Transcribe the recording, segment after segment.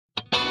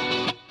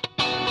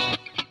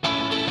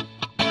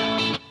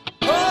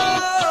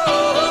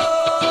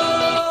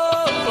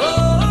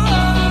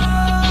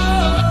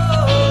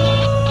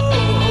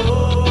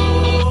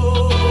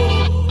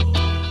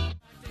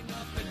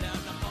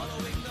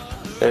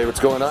Hey, what's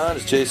going on?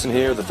 It's Jason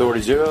here with Authority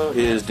Zero. It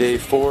is day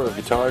 4 of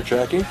guitar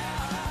tracking,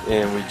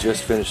 and we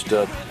just finished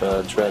up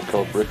a track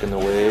called Brick in the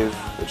Wave,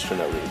 which turned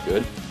out really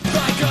good.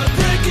 Like a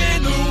brick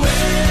in the wave,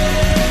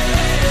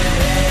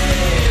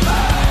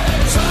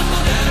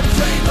 tremble and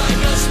break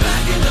like a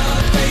smack in the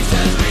face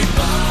as we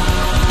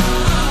follow.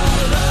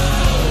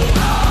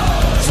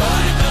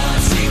 Trying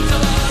not seem to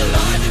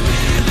alive and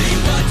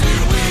believe.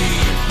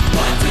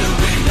 What do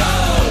we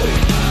know?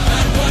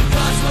 And what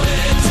cost will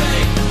it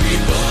take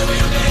before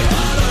we may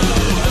hollow?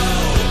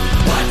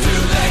 What do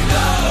they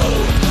know?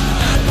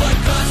 And what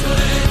cost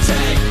will it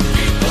take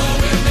before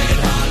we may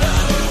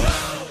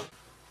hollow?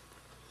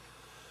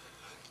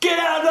 Get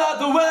out of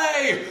the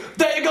way!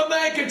 They go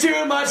making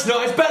too much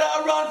noise.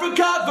 Better run for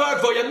cover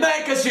before you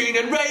make a scene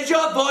and raise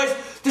your voice.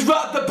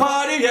 Disrupt the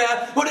party,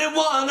 yeah. Wouldn't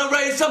wanna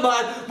raise some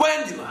mind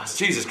when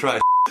Jesus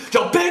Christ.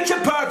 Yo, picture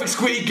perfect,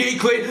 squeaky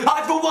clean.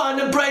 I for one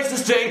embrace the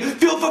sting.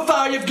 Fuel for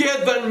fire you've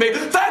given me.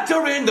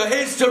 Factor in the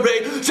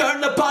history.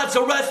 Turn the pot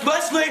so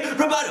restlessly.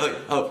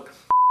 Oh.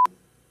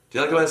 Do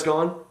you like the way it's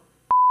going?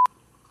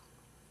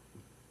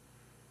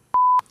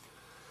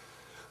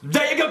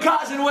 There you go,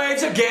 causing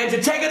waves again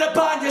to take it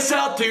upon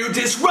yourself to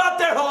disrupt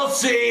their whole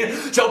scene.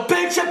 So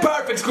picture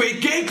perfect,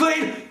 squeaky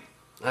clean.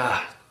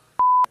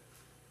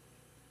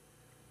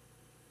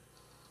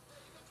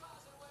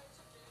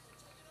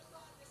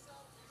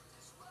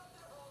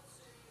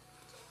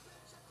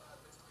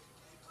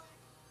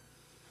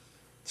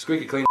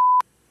 Squeaky clean.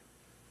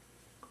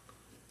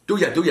 Do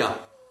ya? What do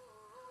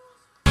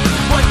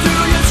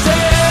you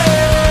say?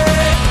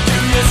 Do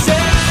you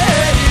say?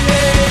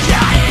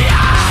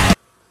 Yeah.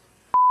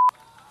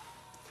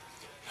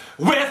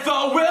 With the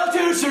will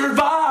to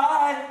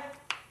survive.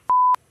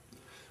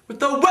 With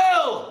the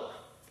will.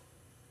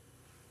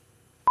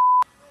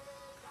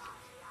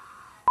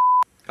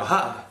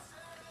 Aha.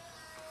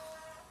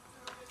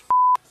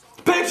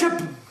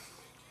 Picture.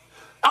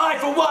 I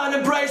for one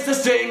embrace the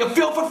sting. A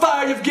fuel for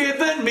fire you've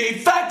given me.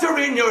 Factor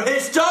in your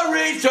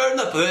history. Turn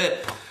the.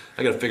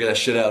 I gotta figure that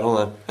shit out. Hold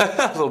on.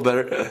 A little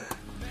better.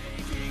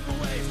 Making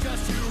waves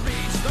just to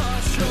reach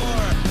the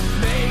shore.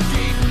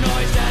 Making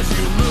noise as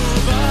you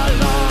move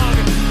along.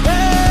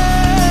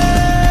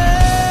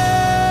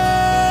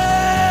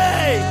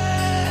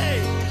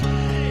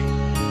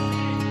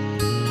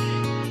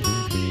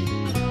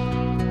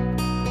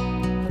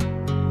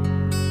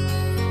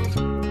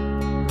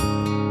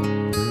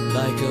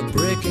 Like a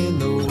brick in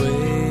the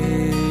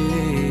wave,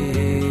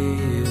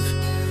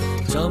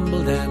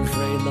 tumbled and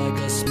frayed like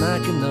a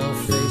smack in the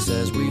face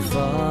as we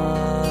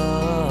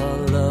follow,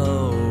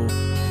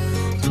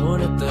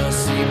 torn at the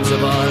seams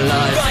of our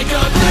life. Like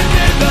a brick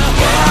in the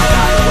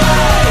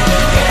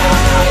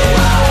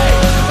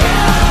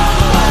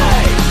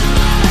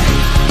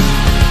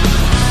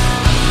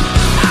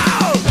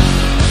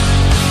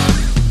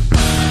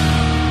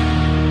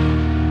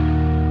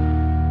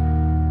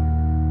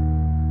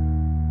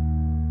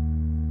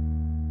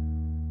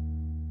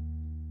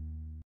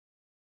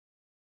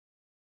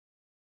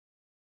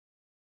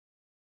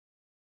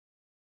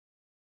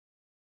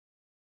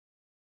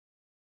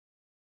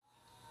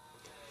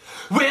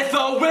with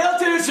a will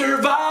to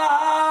survive.